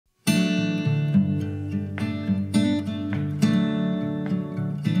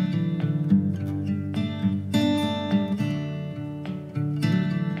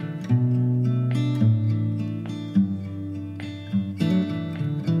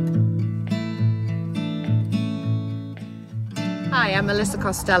Hi, I'm Melissa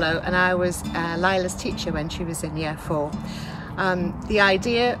Costello and I was Lyla's teacher when she was in Year 4. The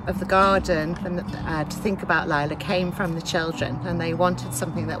idea of the garden and to think about Lyla came from the children, and they wanted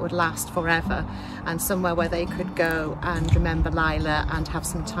something that would last forever and somewhere where they could go and remember Lyla and have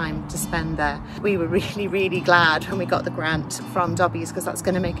some time to spend there. We were really glad when we got the grant from Dobbies, because that's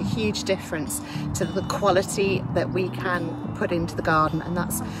going to make a huge difference to the quality that we can put into the garden, and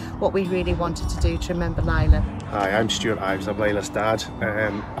that's what we really wanted to do to remember Lyla. Hi, I'm Stuart Ives, I'm Lyla's dad.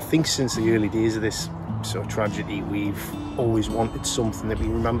 I think since the early days of this sort of tragedy, we've always wanted something that we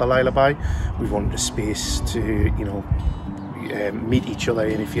remember Lyla by. We've wanted a space to, meet each other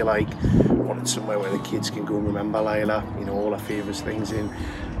in, if you like. Wanted somewhere where the kids can go and remember Lyla, all our favourite things in.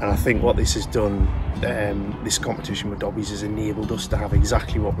 And I think what this has done, this competition with Dobbies, has enabled us to have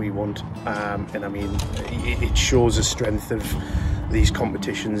exactly what we want. And I mean, it shows the strength of these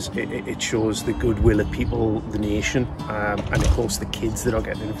competitions. It shows the goodwill of people, the nation, and of course the kids that are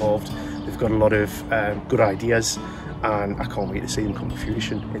getting involved. They've got a lot of good ideas, and I can't wait to see them come to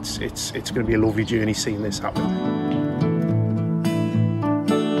fruition. It's going to be a lovely journey seeing this happen.